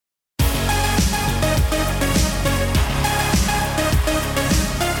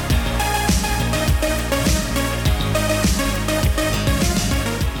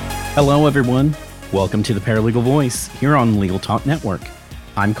Hello, everyone. Welcome to the Paralegal Voice here on Legal Talk Network.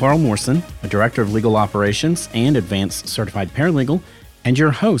 I'm Carl Morrison, a Director of Legal Operations and Advanced Certified Paralegal, and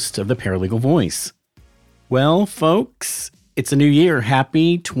your host of the Paralegal Voice. Well, folks, it's a new year.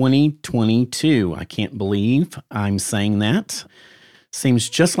 Happy 2022. I can't believe I'm saying that. Seems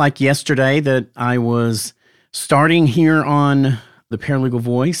just like yesterday that I was starting here on the Paralegal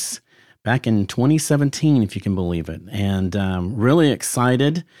Voice back in 2017, if you can believe it. And I'm really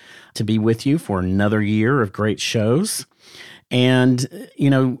excited to be with you for another year of great shows. And,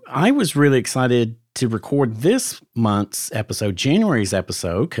 I was really excited to record this month's episode, January's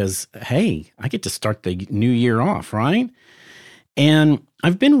episode, because, hey, I get to start the new year off, right? And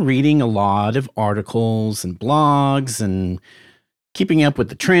I've been reading a lot of articles and blogs and keeping up with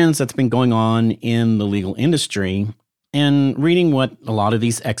the trends that's been going on in the legal industry and reading what a lot of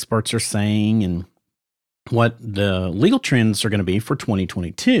these experts are saying and what the legal trends are going to be for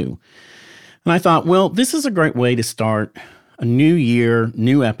 2022. And I thought, well, this is a great way to start a new year,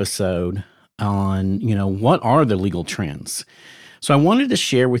 new episode on, what are the legal trends? So I wanted to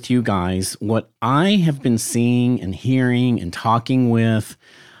share with you guys what I have been seeing and hearing and talking with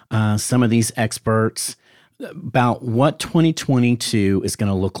some of these experts about what 2022 is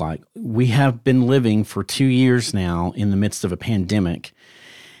going to look like. We have been living for 2 years now in the midst of a pandemic,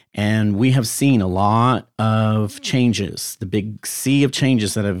 and we have seen a lot of changes, the big sea of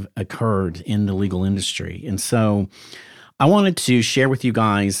changes that have occurred in the legal industry. And so I wanted to share with you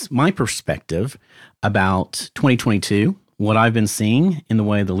guys my perspective about 2022, what I've been seeing in the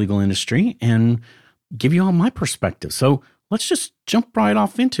way of the legal industry, and give you all my perspective. So let's just jump right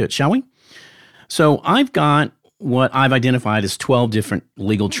off into it, shall we? So I've got what I've identified as 12 different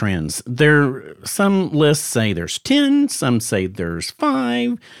legal trends. Some lists say there's 10, some say there's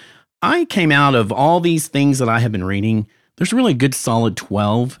 5. I came out of all these things that I have been reading. There's really good solid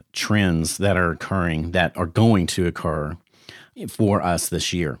 12 trends that are occurring, that are going to occur for us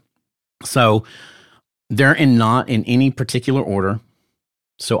this year. So they're not in any particular order.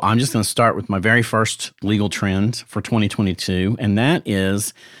 So I'm just going to start with my very first legal trend for 2022, and that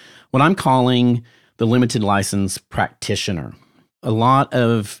is what I'm calling the limited license practitioner. A lot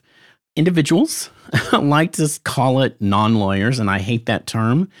of individuals like to call it non-lawyers, and I hate that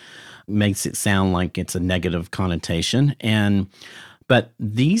term. It makes it sound like it's a negative connotation. But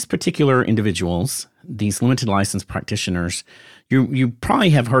these particular individuals, these limited license practitioners, you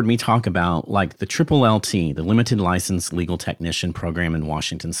probably have heard me talk about like the LLT, the Limited License Legal Technician program in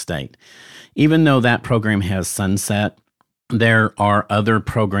Washington State. Even though that program has sunset, there are other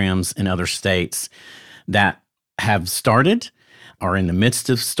programs in other states that have started, are in the midst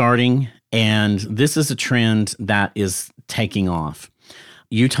of starting, and this is a trend that is taking off.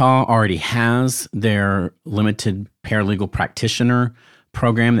 Utah already has their limited paralegal practitioner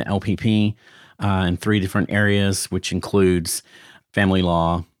program, the LPP, in 3 different areas, which includes family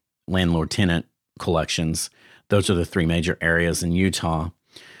law, landlord-tenant collections. Those are the 3 major areas in Utah.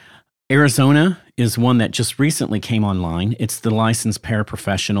 Arizona is one that just recently came online. It's the Licensed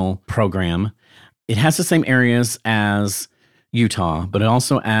Paraprofessional program. It has the same areas as Utah, but it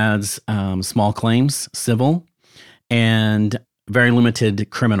also adds small claims, civil, and very limited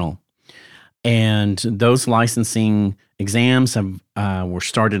criminal. And those licensing exams were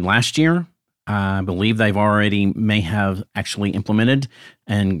started last year. I believe they've may have actually implemented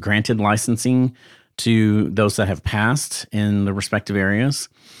and granted licensing to those that have passed in the respective areas.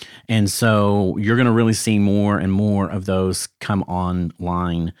 And so you're going to really see more and more of those come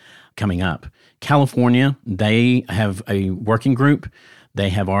online coming up. California, they have a working group. They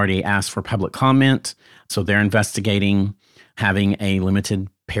have already asked for public comment. So they're investigating having a limited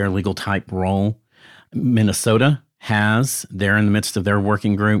paralegal type role. Minnesota they're in the midst of their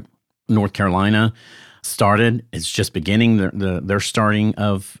working group. North Carolina started. It's just beginning their starting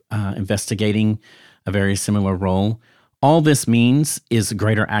of investigating a very similar role. All this means is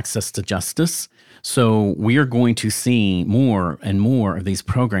greater access to justice. So we are going to see more and more of these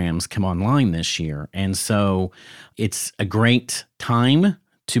programs come online this year. And so it's a great time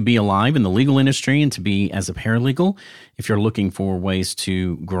to be alive in the legal industry and to be as a paralegal if you're looking for ways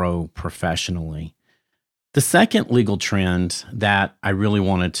to grow professionally. The second legal trend that I really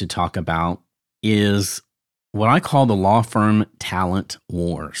wanted to talk about is what I call the law firm talent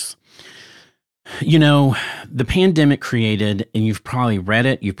wars. The pandemic created, and you've probably read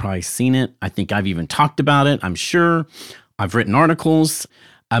it, you've probably seen it. I think I've even talked about it. I'm sure I've written articles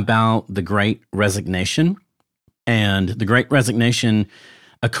about the Great Resignation. And the Great Resignation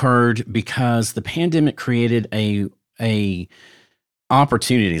occurred because the pandemic created a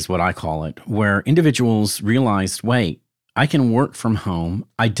opportunity, is what I call it, where individuals realized, wait, I can work from home.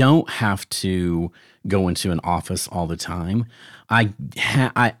 I don't have to go into an office all the time. I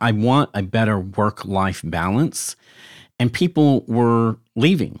want a better work-life balance. And people were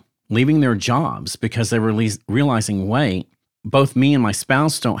leaving their jobs because they were realizing, wait, both me and my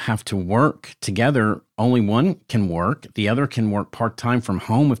spouse don't have to work together. Only one can work. The other can work part-time from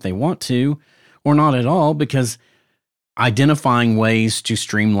home if they want to, or not at all, because identifying ways to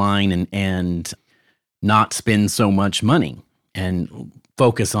streamline and not spend so much money and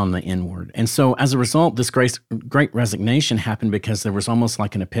focus on the inward. And so as a result, this great resignation happened because there was almost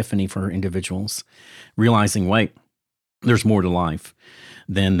like an epiphany for individuals realizing, wait, there's more to life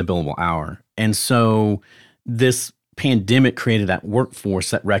than the billable hour. And so this pandemic created that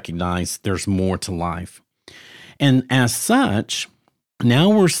workforce that recognized there's more to life. And as such, now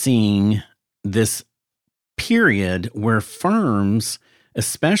we're seeing this period where firms,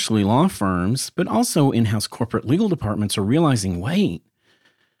 especially law firms, but also in-house corporate legal departments, are realizing, wait,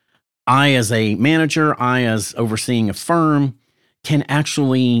 I as a manager, I as overseeing a firm can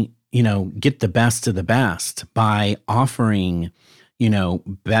actually, get the best of the best by offering,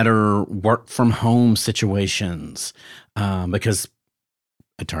 better work from home situations, because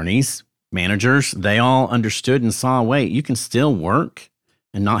attorneys, managers, they all understood and saw, wait, you can still work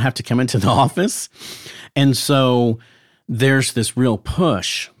and not have to come into the office. And so there's this real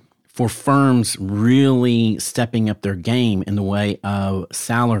push for firms really stepping up their game in the way of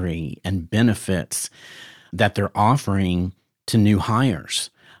salary and benefits that they're offering to new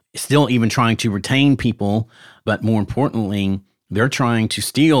hires. Still even trying to retain people, but more importantly, they're trying to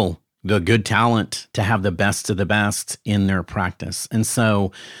steal the good talent to have the best of the best in their practice. And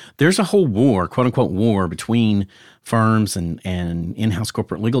so there's a whole war, quote unquote war, between firms and in-house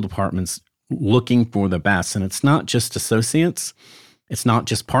corporate legal departments looking for the best. And it's not just associates. It's not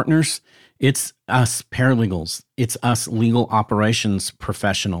just partners. It's us paralegals. It's us legal operations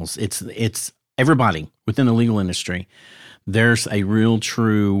professionals. It's everybody within the legal industry. There's a real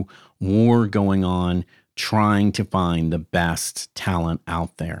true war going on trying to find the best talent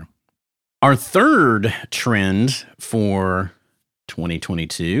out there. Our third trend for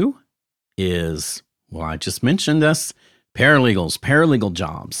 2022 is, well, I just mentioned this, paralegals, paralegal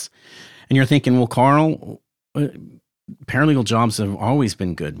jobs. And you're thinking, well, Carl, paralegal jobs have always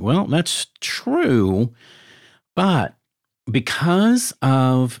been good. Well, that's true, but because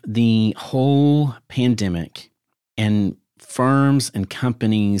of the whole pandemic and firms and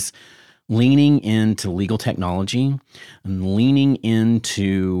companies leaning into legal technology and leaning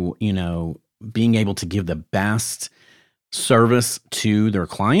into, being able to give the best service to their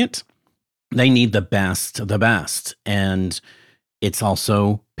client, they need the best of the best. And it's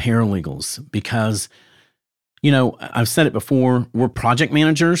also paralegals because, I've said it before, we're project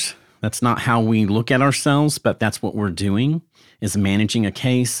managers. That's not how we look at ourselves, but that's what we're doing, is managing a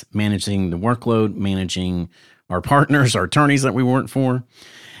case, managing the workload, managing our partners, our attorneys that we work for.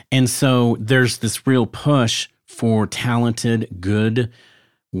 And so there's this real push for talented, good,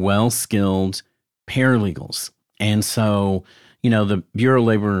 well-skilled paralegals. And so, the Bureau of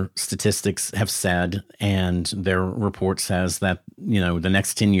Labor Statistics have said, and their report says that, the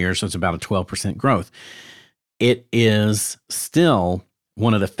next 10 years, it's about a 12% growth. It is still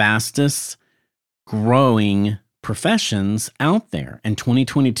one of the fastest growing professions out there. And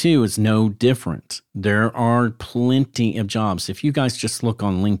 2022 is no different. There are plenty of jobs. If you guys just look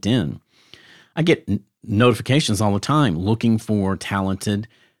on LinkedIn, I get notifications all the time looking for talented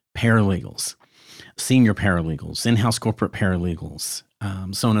paralegals, senior paralegals, in-house corporate paralegals,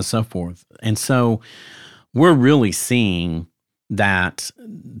 so on and so forth. And so we're really seeing that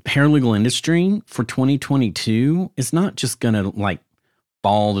paralegal industry for 2022 is not just going to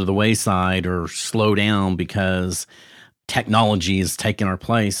fall to the wayside or slow down because technology is taking our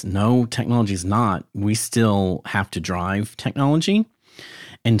place. No, technology is not. We still have to drive technology.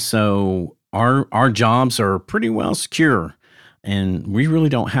 And so our jobs are pretty well secure, and we really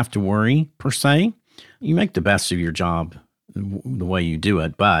don't have to worry per se. You make the best of your job the way you do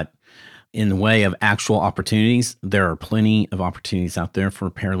it, but in the way of actual opportunities, there are plenty of opportunities out there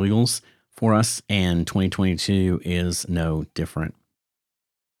for paralegals for us, and 2022 is no different.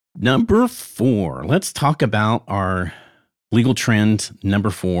 Number 4, let's talk about our legal trend number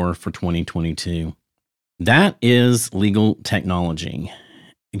 4 for 2022. That is legal technology.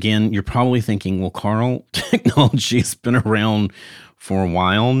 Again, you're probably thinking, well, Carl, technology has been around for a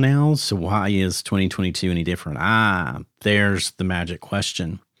while now, so why is 2022 any different? There's the magic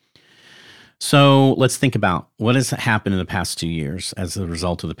question. So let's think about what has happened in the past 2 years as a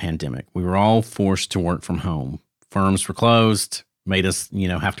result of the pandemic. We were all forced to work from home. Firms were closed, made us,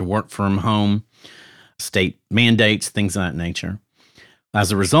 have to work from home. state mandates, things of that nature.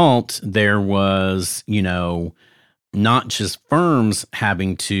 As a result, there was, not just firms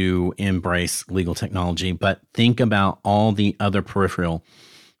having to embrace legal technology, but think about all the other peripheral.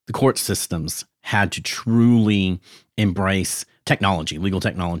 The court systems had to truly embrace technology, legal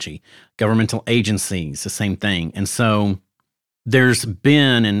technology. Governmental agencies, the same thing. And so there's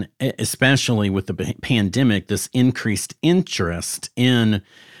been, and especially with the pandemic, this increased interest in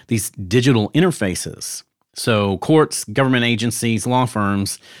these digital interfaces. So courts, government agencies, law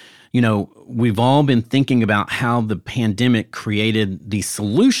firms, we've all been thinking about how the pandemic created these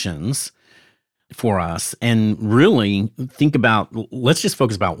solutions for us, and really think about, let's just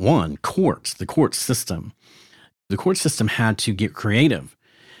focus about one, courts, the court system. The court system had to get creative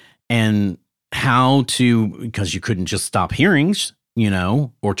and because you couldn't just stop hearings,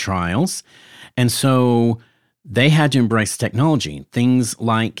 or trials. And so they had to embrace technology, things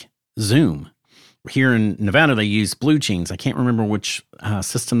like Zoom. Here in Nevada, they use BlueJeans. I can't remember which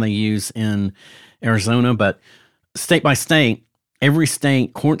system they use in Arizona, but state by state, every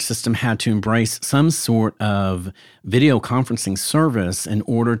state court system had to embrace some sort of video conferencing service in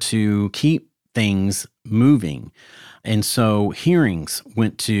order to keep things moving. And so hearings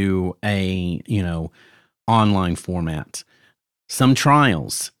went to a, online format. Some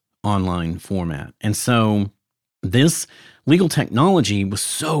trials, online format. And so this legal technology was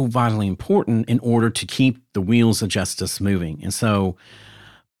so vitally important in order to keep the wheels of justice moving. And so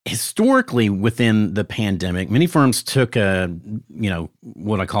historically within the pandemic, many firms took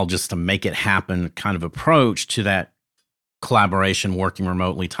what I call just to make it happen kind of approach to that collaboration, working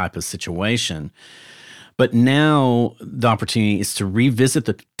remotely type of situation. But now the opportunity is to revisit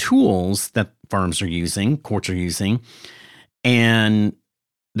the tools that firms are using, courts are using, and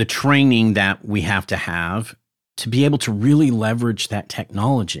the training that we have to be able to really leverage that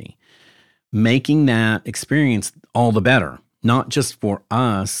technology, making that experience all the better, not just for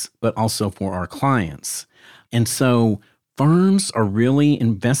us, but also for our clients. And so firms are really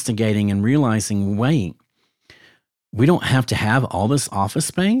investigating and realizing, wait, we don't have to have all this office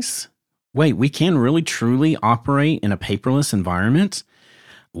space. Wait, we can really truly operate in a paperless environment.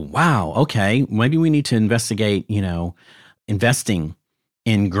 Wow, okay, maybe we need to investigate, investing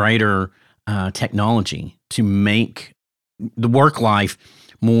in greater technology to make the work life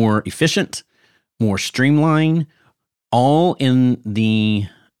more efficient, more streamlined, all in the,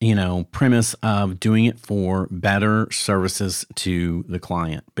 premise of doing it for better services to the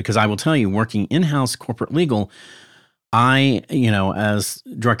client. Because I will tell you, working in-house corporate legal, I, as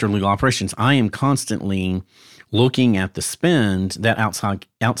director of legal operations, I am constantly looking at the spend that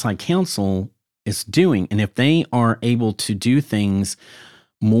outside counsel is doing. And if they are able to do things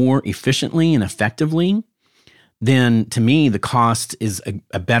more efficiently and effectively, then to me, the cost is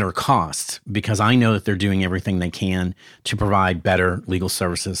a better cost, because I know that they're doing everything they can to provide better legal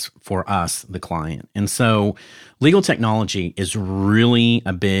services for us, the client. And so legal technology is really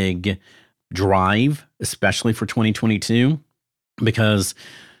a big drive, especially for 2022, because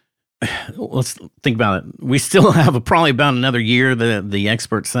let's think about it. We still have probably about another year, the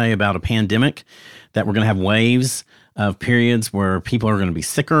experts say, about a pandemic, that we're going to have waves of periods where people are going to be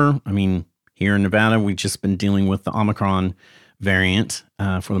sicker. I mean, here in Nevada, we've just been dealing with the Omicron variant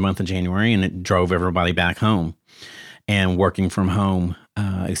for the month of January, and it drove everybody back home and working from home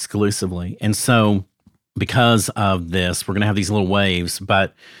exclusively. And so because of this, we're going to have these little waves,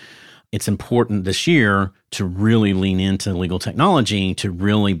 but it's important this year to really lean into legal technology to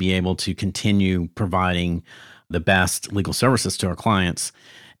really be able to continue providing the best legal services to our clients,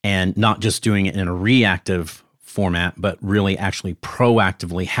 and not just doing it in a reactive format, but really actually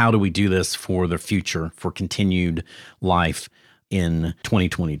proactively. How do we do this for the future, for continued life in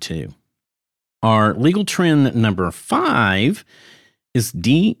 2022? Our legal trend number 5 is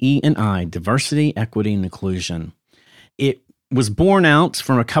DE&I, diversity, equity, and inclusion. It was born out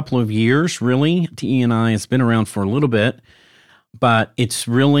from a couple of years, really. DE&I has been around for a little bit, but it's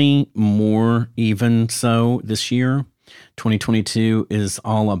really more even so this year. 2022 is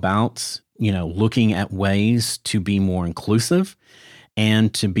all about, looking at ways to be more inclusive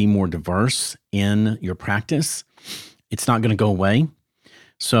and to be more diverse in your practice. It's not going to go away.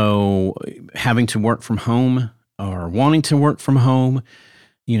 So having to work from home or wanting to work from home,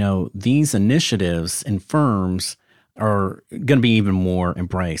 these initiatives in firms are going to be even more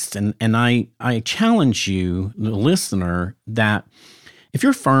embraced. And I challenge you, the listener, that if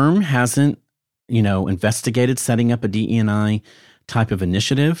your firm hasn't, investigated setting up a DE&I type of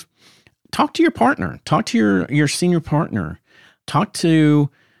initiative, talk to your partner, talk to your senior partner, talk to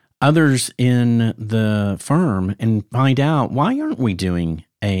others in the firm and find out, why aren't we doing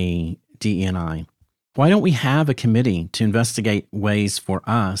a DE&I Why don't we have a committee to investigate ways for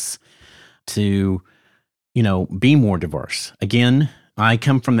us to, be more diverse? Again, I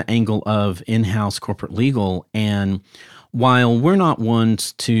come from the angle of in-house corporate legal, and while we're not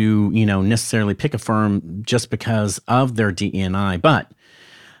ones to, necessarily pick a firm just because of their DE&I, but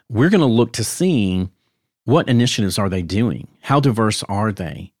we're going to look to see what initiatives are they doing? How diverse are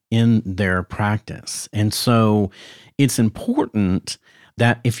they in their practice? And so it's important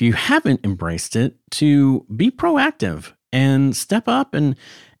that if you haven't embraced it, to be proactive and step up and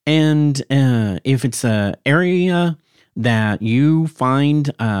if it's an area that you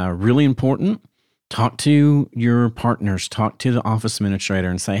find really important, talk to your partners, talk to the office administrator,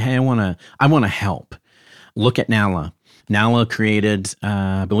 and say, "Hey, I want to help." Look at NALA. NALA created,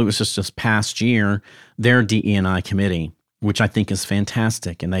 I believe it was just this past year, their DE&I committee, which I think is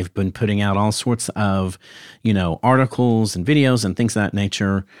fantastic. And they've been putting out all sorts of, articles and videos and things of that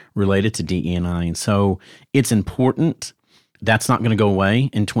nature related to DE&I. And so it's important. That's not going to go away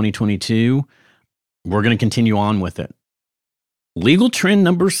in 2022. We're going to continue on with it. Legal trend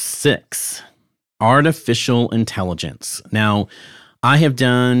number 6, artificial intelligence. Now, I have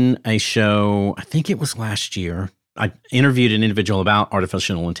done a show, I think it was last year. I interviewed an individual about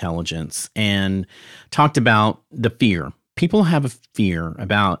artificial intelligence and talked about the fear. People have a fear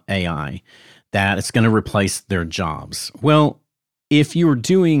about AI, that it's going to replace their jobs. Well, if you're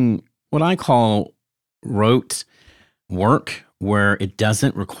doing what I call rote work, where it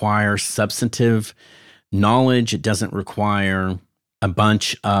doesn't require substantive knowledge, it doesn't require a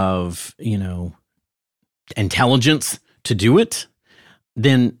bunch of, intelligence to do it,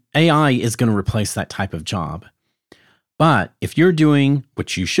 then AI is going to replace that type of job. But if you're doing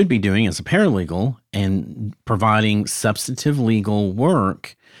what you should be doing as a paralegal and providing substantive legal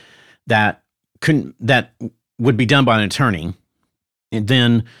work that would be done by an attorney,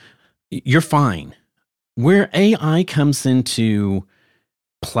 then you're fine. Where AI comes into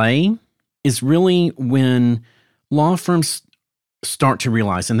play is really when law firms start to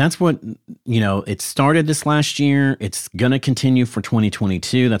realize, and that's what, it started this last year. It's going to continue for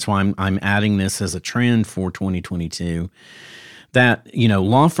 2022. That's why I'm adding this as a trend for 2022, that,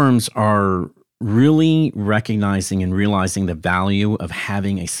 law firms are really recognizing and realizing the value of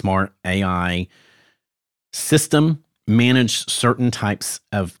having a smart AI system manage certain types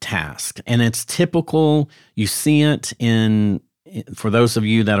of tasks. And it's typical. You see it for those of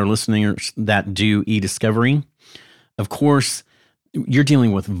you that are listening that do e-discovery, of course, you're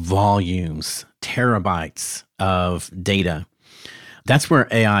dealing with volumes, terabytes of data. That's where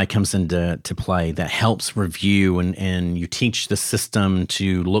AI comes into play, that helps review and you teach the system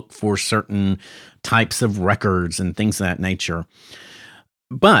to look for certain types of records and things of that nature.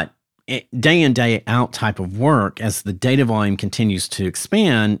 But day in, day out type of work, as the data volume continues to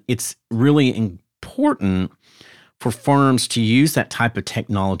expand, it's really important for firms to use that type of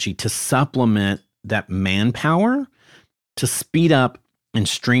technology to supplement that manpower to speed up and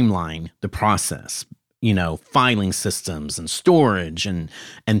streamline the process, filing systems and storage and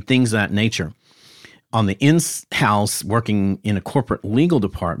things of that nature. On the in-house, working in a corporate legal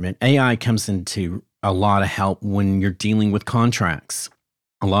department, AI comes into a lot of help when you're dealing with contracts.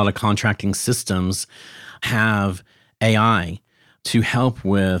 A lot of contracting systems have AI to help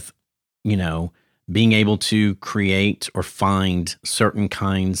with, being able to create or find certain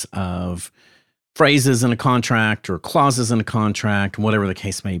kinds of phrases in a contract or clauses in a contract, whatever the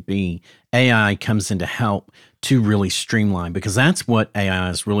case may be. AI comes in to help to really streamline, because that's what AI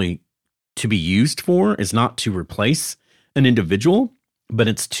is really to be used for, is not to replace an individual, but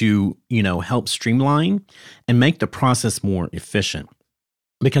it's to, help streamline and make the process more efficient.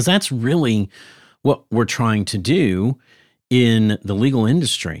 Because that's really what we're trying to do in the legal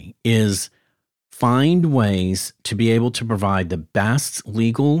industry, is find ways to be able to provide the best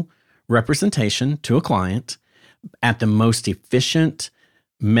legal representation to a client at the most efficient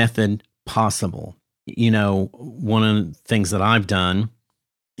method possible. One of the things that I've done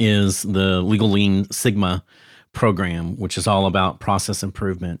is the Legal Lean Sigma program, which is all about process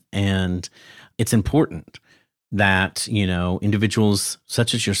improvement. And it's important that, individuals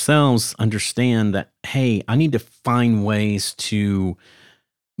such as yourselves understand that, hey, I need to find ways to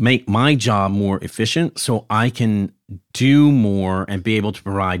make my job more efficient so I can do more and be able to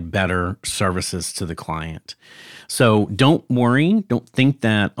provide better services to the client. So don't worry. Don't think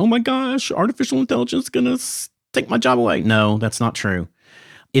that, oh my gosh, artificial intelligence is going to take my job away. No, that's not true.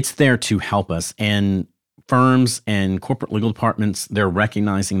 It's there to help us. And firms and corporate legal departments, they're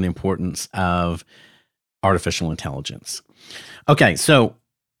recognizing the importance of artificial intelligence. Okay, so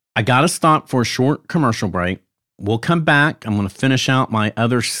I got to stop for a short commercial break. we'll come back. I'm going to finish out my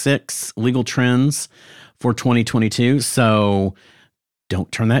other 6 legal trends for 2022. So don't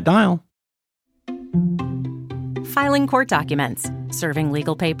turn that dial. Filing court documents, serving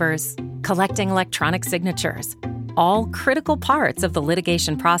legal papers, collecting electronic signatures, all critical parts of the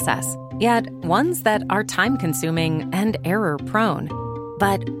litigation process, yet ones that are time-consuming and error-prone.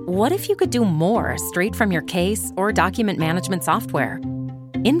 But what if you could do more straight from your case or document management software?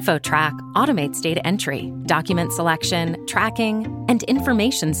 InfoTrack automates data entry, document selection, tracking, and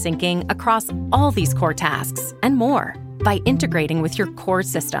information syncing across all these core tasks and more by integrating with your core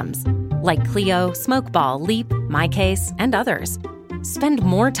systems like Clio, Smokeball, Leap, MyCase, and others. Spend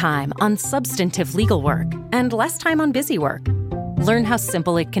more time on substantive legal work and less time on busy work. Learn how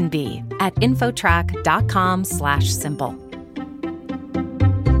simple it can be at infotrack.com/simple.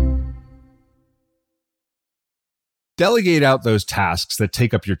 Delegate out those tasks that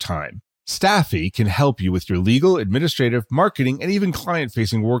take up your time. Staffy can help you with your legal, administrative, marketing, and even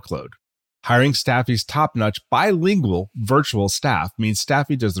client-facing workload. Hiring Staffy's top-notch bilingual virtual staff means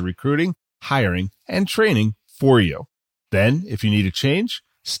Staffy does the recruiting, hiring, and training for you. Then, if you need a change,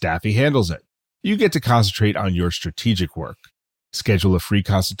 Staffy handles it. You get to concentrate on your strategic work. Schedule a free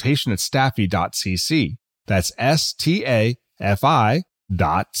consultation at staffy.cc. That's STAFI.cc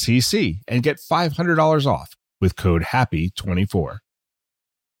and get $500 off with code HAPPY24.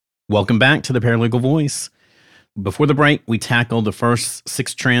 Welcome back to the Paralegal Voice. Before the break, we tackled the first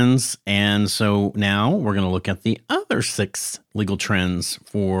 6 trends, and so now we're going to look at the other 6 legal trends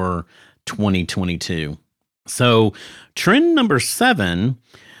for 2022. So trend number 7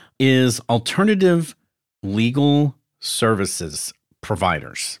 is alternative legal services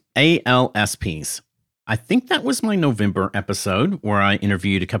providers, ALSPs. I think that was my November episode where I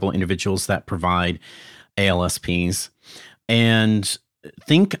interviewed a couple of individuals that provide ALSPs. And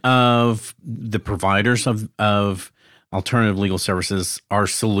think of the providers of alternative legal services are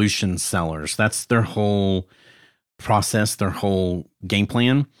solution sellers. That's their whole process, their whole game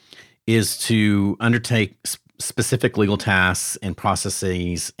plan is to undertake specific legal tasks and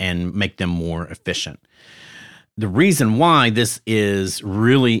processes and make them more efficient. The reason why this is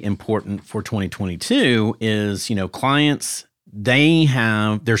really important for 2022 is, clients,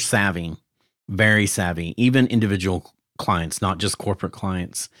 they're savvy, very savvy, even individual clients, not just corporate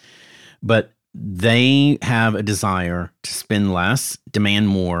clients, but they have a desire to spend less, demand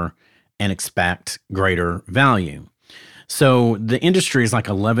more, and expect greater value. So the industry is like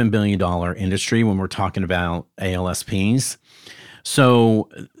 $11 billion industry when we're talking about ALSPs. So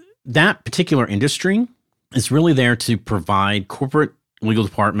that particular industry is really there to provide corporate legal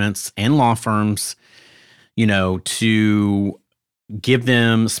departments and law firms, to give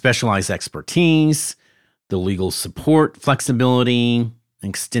them specialized expertise, the legal support, flexibility,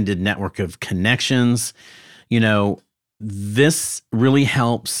 extended network of connections. This really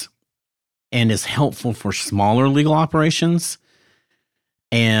helps and is helpful for smaller legal operations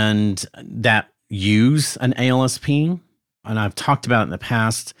and that use an ALSP. And I've talked about it in the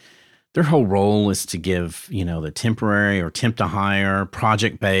past. Their whole role is to give, the temporary or temp to hire,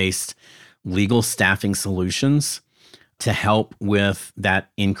 project-based legal staffing solutions to help with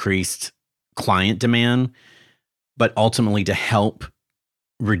that increased client demand, but ultimately to help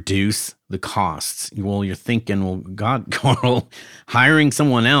reduce the costs. Well, you're thinking, well, God, Carl, hiring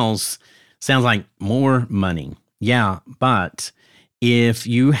someone else sounds like more money. Yeah, but if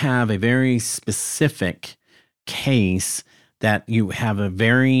you have a very specific case that you have a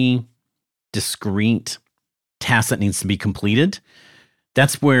very discrete task that needs to be completed,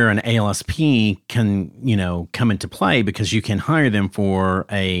 that's where an ALSP can, come into play because you can hire them for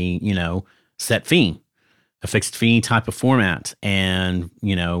a, set fee, a fixed fee type of format and,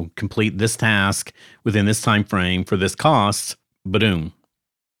 complete this task within this time frame for this cost, boom,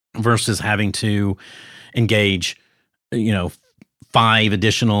 versus having to engage, 5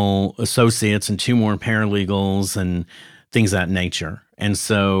 additional associates and 2 more paralegals and things of that nature. And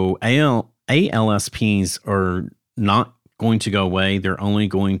so ALSPs are not going to go away. They're only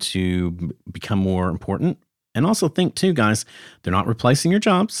going to become more important. And also think too, guys, they're not replacing your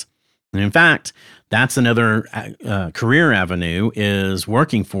jobs. And in fact, that's another career avenue is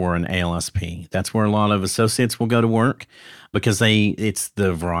working for an ALSP. That's where a lot of associates will go to work because it's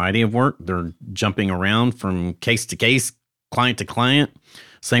the variety of work. They're jumping around from case to case, client to client.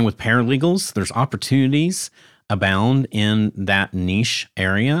 Same with paralegals. There's opportunities abound in that niche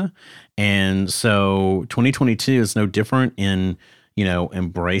area. And so 2022 is no different in,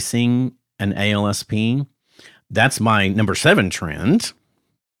 embracing an ALSP. That's my number 7 trend.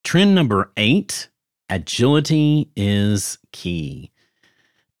 Trend number 8, agility is key.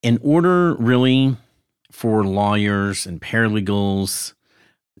 In order really for lawyers and paralegals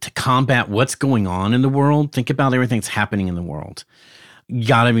to combat what's going on in the world. Think about everything that's happening in the world. You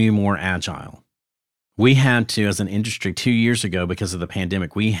got to be more agile. We had to, as an industry 2 years ago, because of the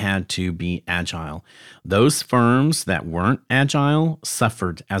pandemic, we had to be agile. Those firms that weren't agile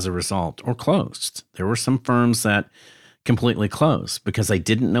suffered as a result or closed. There were some firms that completely closed because they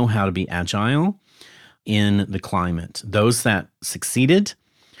didn't know how to be agile in the climate. Those that succeeded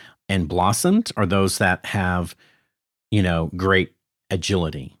and blossomed are those that have, great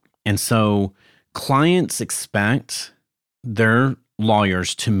agility. And so clients expect their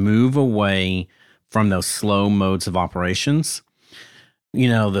lawyers to move away from those slow modes of operations. The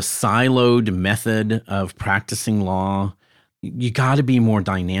siloed method of practicing law, you got to be more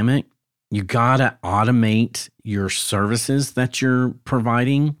dynamic. You got to automate your services that you're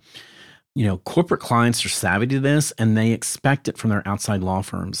providing. Corporate clients are savvy to this, and they expect it from their outside law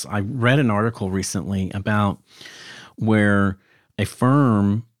firms. I read an article recently about where a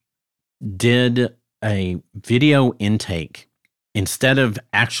firm did a video intake. Instead of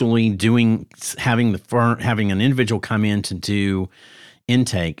actually having an individual come in to do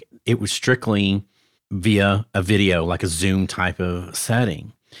intake, it was strictly via a video, like a Zoom type of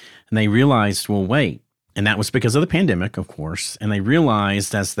setting. And they realized, well, wait. And that was because of the pandemic, of course. And they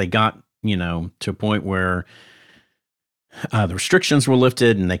realized as they got, to a point where the restrictions were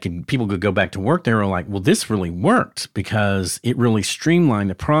lifted and people could go back to work, they were like, well, this really worked because it really streamlined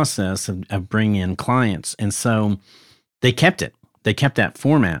the process of bringing in clients. And so they kept it. They kept that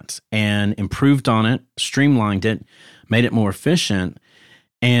format and improved on it, streamlined it, made it more efficient.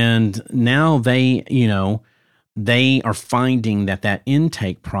 And now they are finding that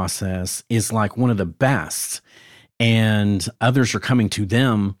intake process is like one of the best. And others are coming to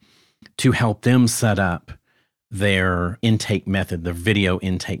them to help them set up their intake method, their video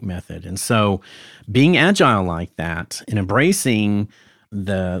intake method. And so being agile like that and embracing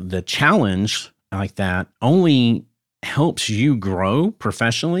the challenge like that only helps you grow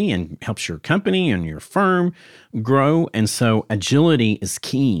professionally and helps your company and your firm grow. And so agility is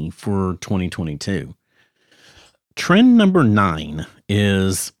key for 2022. Trend number 9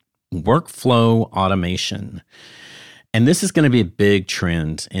 is workflow automation. And this is going to be a big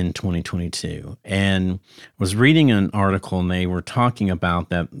trend in 2022. And I was reading an article and they were talking about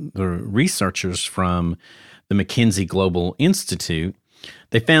that the researchers from the McKinsey Global Institute,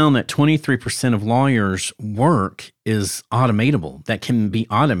 they found that 23% of lawyers' work is automatable, that can be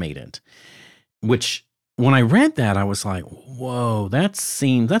automated, which when I read that, I was like, whoa, that's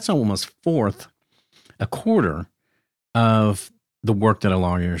almost a quarter of the work that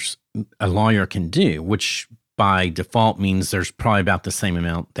a lawyer can do, which by default means there's probably about the same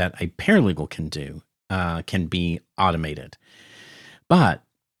amount that a paralegal can do, can be automated. But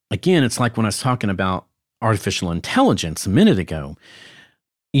again, it's like when I was talking about artificial intelligence a minute ago.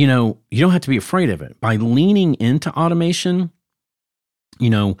 You don't have to be afraid of it. By leaning into automation,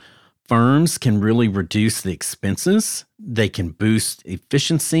 firms can really reduce the expenses. They can boost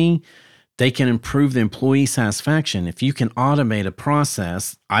efficiency. They can improve the employee satisfaction. If you can automate a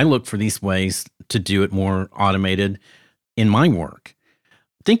process, I look for these ways to do it more automated in my work.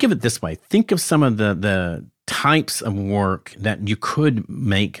 Think of it this way. Think of some of the types of work that you could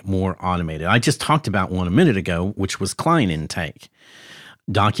make more automated. I just talked about one a minute ago, which was client intake.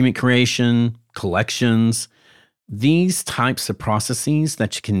 Document creation, collections, these types of processes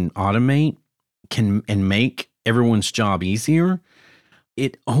that you can automate and make everyone's job easier.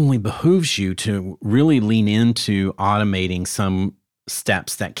 It only behooves you to really lean into automating some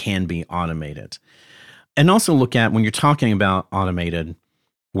steps that can be automated. And also look at, when you're talking about automated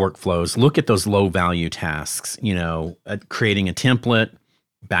workflows, look at those low value tasks, creating a template,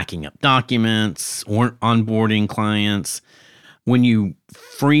 backing up documents, or onboarding clients. When you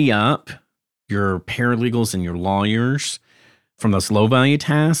free up your paralegals and your lawyers from those low-value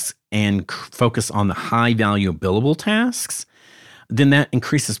tasks and focus on the high-value billable tasks, then that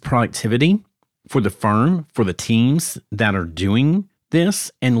increases productivity for the firm, for the teams that are doing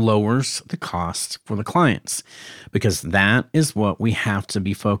this, and lowers the cost for the clients, because that is what we have to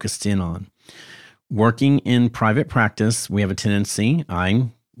be focused in on. Working in private practice, we have a tendency, I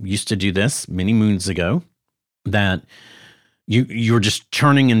used to do this many moons ago, that you were just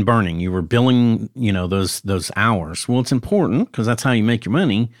churning and burning. You were billing, those hours. Well, it's important because that's how you make your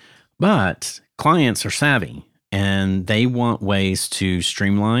money. But clients are savvy and they want ways to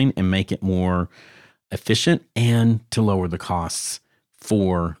streamline and make it more efficient and to lower the costs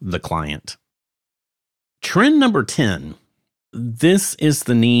for the client. Trend number 10. This is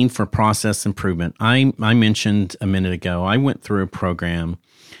the need for process improvement. I mentioned a minute ago, I went through a program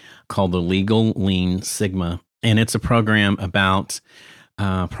called the Legal Lean Sigma, and it's a program about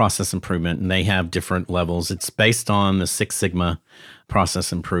process improvement, and they have different levels. It's based on the Six Sigma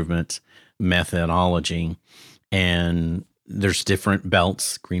process improvement methodology, and there's different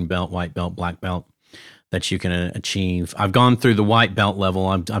belts: green belt, white belt, black belt, that you can achieve. I've gone through the white belt level.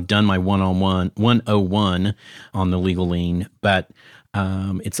 I've done my 101 on the Legal Lean, but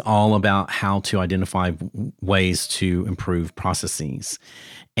it's all about how to identify ways to improve processes.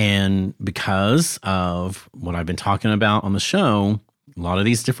 And because of what I've been talking about on the show, a lot of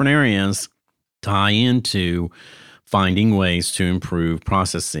these different areas tie into finding ways to improve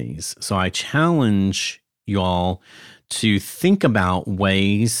processes. So I challenge y'all to think about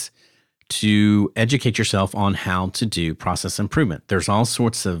ways to educate yourself on how to do process improvement. There's all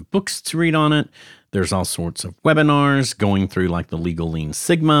sorts of books to read on it. There's all sorts of webinars going through, like the Legal Lean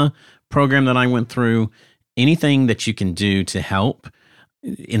Sigma program that I went through. Anything that you can do to help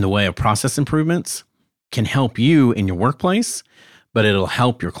in the way of process improvements can help you in your workplace, but it'll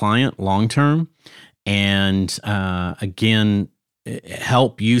help your client long-term. And again,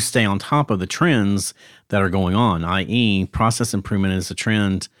 help you stay on top of the trends that are going on, i.e. process improvement is a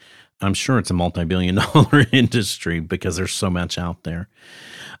trend. I'm sure it's a multi-billion-dollar industry because there's so much out there.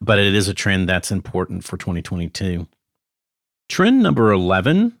 But it is a trend that's important for 2022. Trend number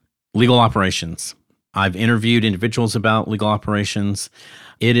 11, legal operations. I've interviewed individuals about legal operations.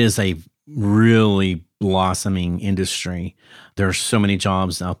 It is a really blossoming industry. There are so many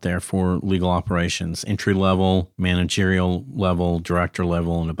jobs out there for legal operations, entry level, managerial level, director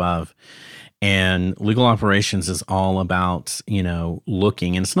level, and above. And legal operations is all about,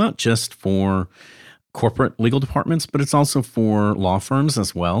 looking, and it's not just for corporate legal departments, but it's also for law firms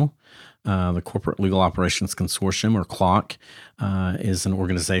as well. The Corporate Legal Operations Consortium, or CLOC, is an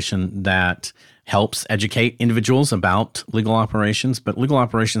organization that helps educate individuals about legal operations. But legal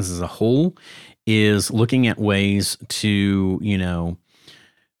operations as a whole is looking at ways to,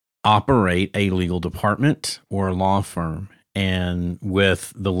 operate a legal department or a law firm, and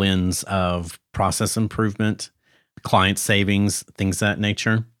with the lens of process improvement, client savings, things of that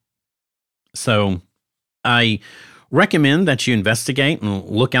nature. So I recommend that you investigate and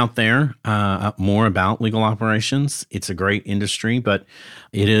look out there more about legal operations. It's a great industry, but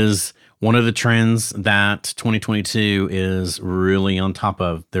it is one of the trends that 2022 is really on top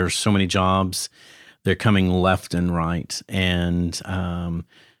of. There's so many jobs. They're coming left and right. And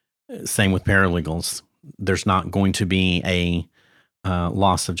same with paralegals. There's not going to be a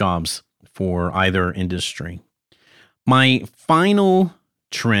loss of jobs for either industry. My final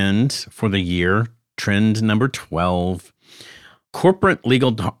trend for the year, trend number 12, corporate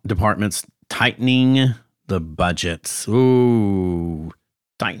legal departments tightening the budgets. Ooh,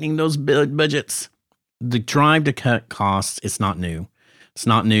 tightening those budgets. The drive to cut costs is not new. It's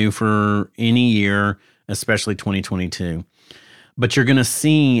not new for any year, especially 2022. But you're going to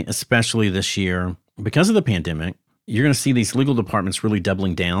see, especially this year, because of the pandemic, you're going to see these legal departments really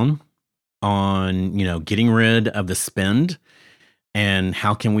doubling down on, getting rid of the spend and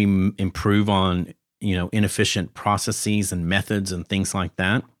how can we improve on, inefficient processes and methods and things like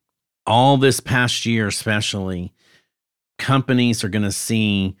that. All this past year, especially, companies are going to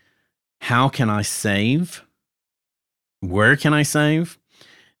see, how can I save? Where can I save?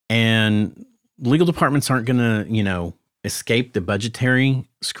 And legal departments aren't going to, escape the budgetary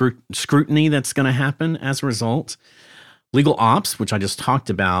scrutiny that's going to happen as a result. Legal ops, which I just talked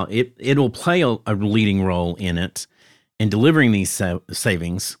about, it'll play a leading role in it in delivering these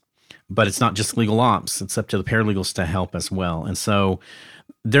savings, but it's not just legal ops. It's up to the paralegals to help as well. And so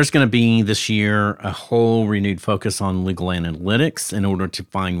there's going to be this year a whole renewed focus on legal analytics in order to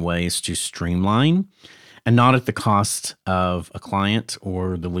find ways to streamline, and not at the cost of a client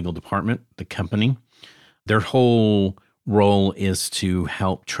or the legal department, the company. Their whole role is to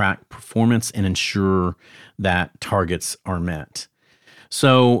help track performance and ensure that targets are met.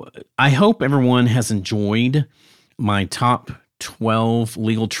 So I hope everyone has enjoyed my top 12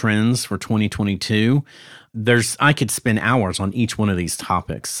 legal trends for 2022. I could spend hours on each one of these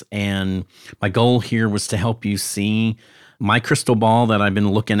topics. And my goal here was to help you see my crystal ball that I've been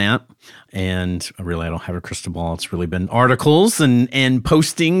looking at. And really, I don't have a crystal ball. It's really been articles and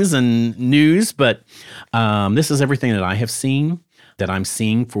postings and news. But this is everything that I have seen, that I'm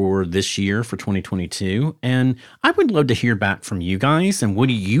seeing for this year, for 2022. And I would love to hear back from you guys. And what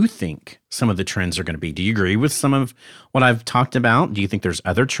do you think some of the trends are going to be? Do you agree with some of what I've talked about? Do you think there's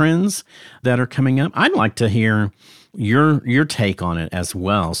other trends that are coming up? I'd like to hear your take on it as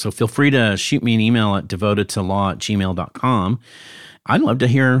well. So feel free to shoot me an email at devotedtolaw@gmail.com. I'd love to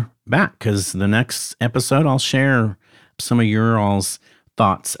hear back, because the next episode I'll share some of your all's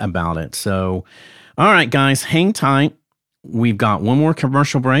thoughts about it. So, all right, guys, hang tight. We've got one more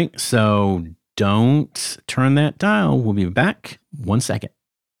commercial break, so don't turn that dial. We'll be back 1 second.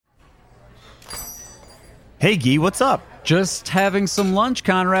 Hey, Guy, what's up? Just having some lunch,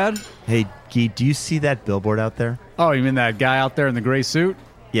 Conrad. Hey, Guy, do you see that billboard out there? Oh, you mean that guy out there in the gray suit?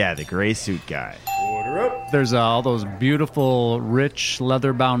 Yeah, the gray suit guy. Order up. There's all those beautiful, rich,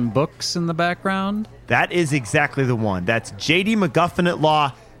 leather-bound books in the background. That is exactly the one. That's J.D. McGuffin at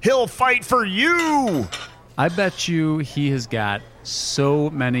Law. He'll fight for you! I bet you he has got so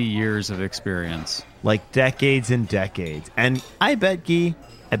many years of experience. Like decades and decades. And I bet, Guy,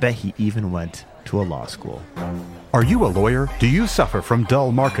 he even went to a law school. Are you a lawyer? Do you suffer from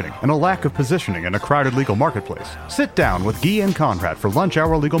dull marketing and a lack of positioning in a crowded legal marketplace? Sit down with Guy and Conrad for Lunch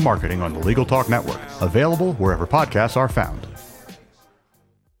Hour Legal Marketing on the Legal Talk Network. Available wherever podcasts are found.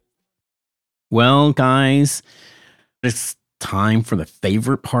 Well, guys, it's time for the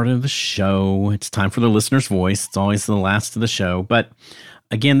favorite part of the show. It's time for the listener's voice. It's always the last of the show. But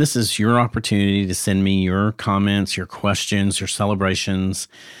again, this is your opportunity to send me your comments, your questions, your celebrations,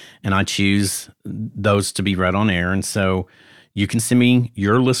 and I choose those to be read on air. And so you can send me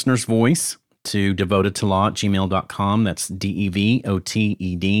your listener's voice to devotedtolaw@gmail.com. That's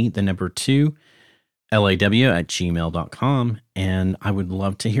DEVOTED, the number 2, LAW@gmail.com. And I would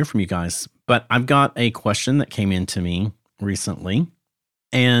love to hear from you guys. But I've got a question that came in to me recently.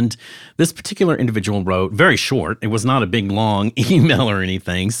 And this particular individual wrote, very short. It was not a big, long email or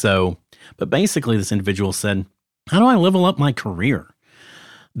anything. But basically this individual said, how do I level up my career?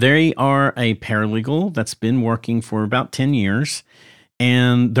 They are a paralegal that's been working for about 10 years,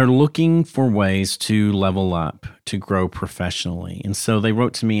 and they're looking for ways to level up, to grow professionally. And so they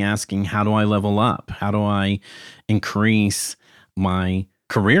wrote to me asking, how do I level up? How do I increase my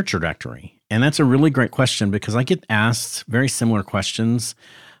career trajectory? And that's a really great question because I get asked very similar questions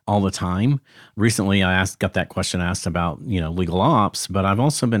all the time. Recently, I got that question asked about, legal ops, but I've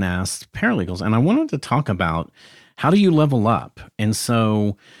also been asked paralegals. And I wanted to talk about how do you level up? And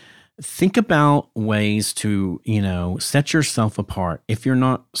so think about ways to, set yourself apart. If you're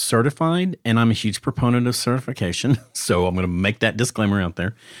not certified, and I'm a huge proponent of certification, so I'm going to make that disclaimer out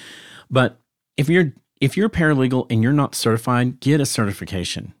there. But if you're a paralegal and you're not certified, get a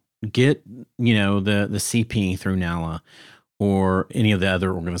certification. Get, the CP through NALA or any of the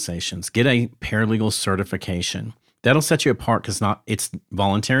other organizations. Get a paralegal certification. That'll set you apart because it's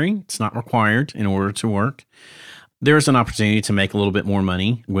voluntary. It's not required in order to work. There's an opportunity to make a little bit more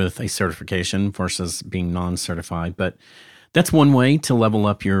money with a certification versus being non-certified, but that's one way to level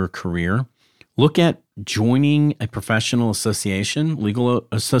up your career. Look at joining a professional association, legal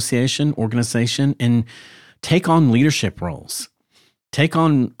association, organization, and take on leadership roles. Take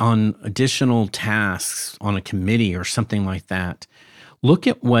on additional tasks on a committee or something like that. Look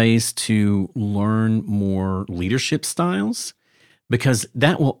at ways to learn more leadership styles because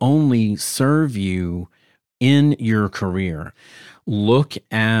that will only serve you in your career. Look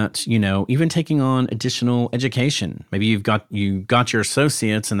at, even taking on additional education. Maybe you got your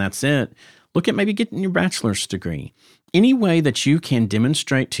associates and that's it. Look at maybe getting your bachelor's degree. Any way that you can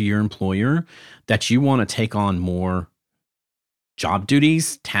demonstrate to your employer that you want to take on more job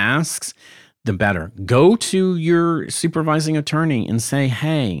duties, tasks, the better. Go to your supervising attorney and say,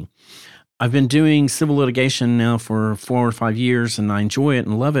 hey, I've been doing civil litigation now for 4 or 5 years and I enjoy it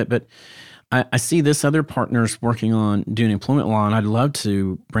and love it, but I see this other partner's working on doing employment law and I'd love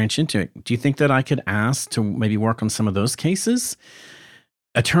to branch into it. Do you think that I could ask to maybe work on some of those cases?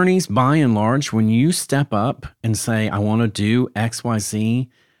 Attorneys, by and large, when you step up and say, I want to do X, Y, Z,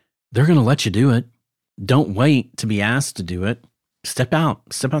 they're going to let you do it. Don't wait to be asked to do it. Step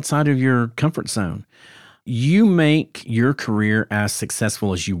outside of your comfort zone. You make your career as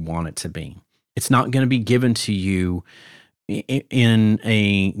successful as you want it to be. It's not going to be given to you in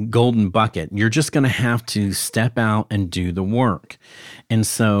a golden bucket. You're just going to have to step out and do the work. And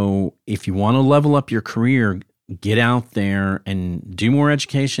so if you want to level up your career, get out there and do more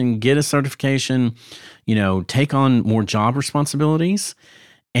education, get a certification, take on more job responsibilities,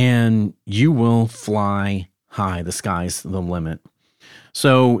 and you will fly high. The sky's the limit.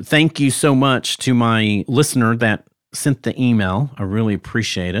 So thank you so much to my listener that sent the email. I really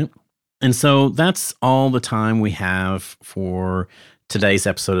appreciate it. And so that's all the time we have for today's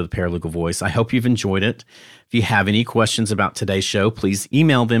episode of the Paralegal Voice. I hope you've enjoyed it. If you have any questions about today's show, please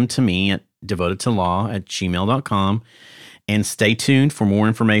email them to me at devotedtolaw@gmail.com. And stay tuned for more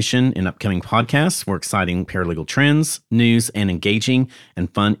information in upcoming podcasts for exciting paralegal trends, news, and engaging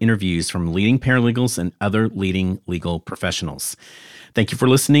and fun interviews from leading paralegals and other leading legal professionals. Thank you for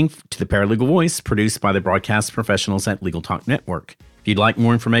listening to the Paralegal Voice, produced by the broadcast professionals at Legal Talk Network. If you'd like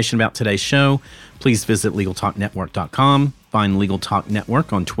more information about today's show, please visit LegalTalkNetwork.com, find Legal Talk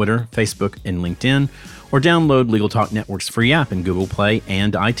Network on Twitter, Facebook, and LinkedIn, or download Legal Talk Network's free app in Google Play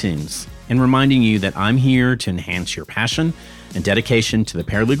and iTunes. And reminding you that I'm here to enhance your passion and dedication to the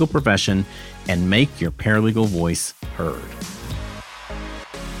paralegal profession and make your paralegal voice heard.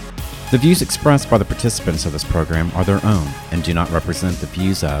 The views expressed by the participants of this program are their own and do not represent the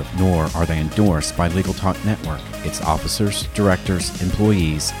views of, nor are they endorsed by Legal Talk Network, its officers, directors,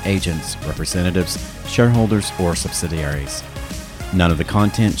 employees, agents, representatives, shareholders, or subsidiaries. None of the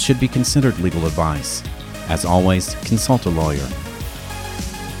content should be considered legal advice. As always, consult a lawyer.